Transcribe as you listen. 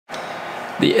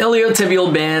The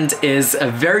iliotibial band is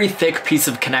a very thick piece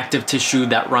of connective tissue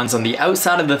that runs on the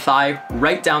outside of the thigh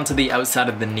right down to the outside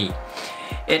of the knee.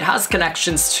 It has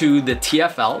connections to the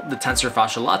TFL, the tensor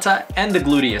fascia lata, and the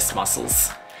gluteus muscles.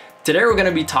 Today we're going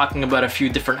to be talking about a few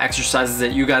different exercises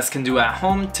that you guys can do at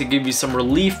home to give you some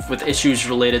relief with issues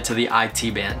related to the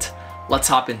IT band. Let's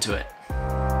hop into it.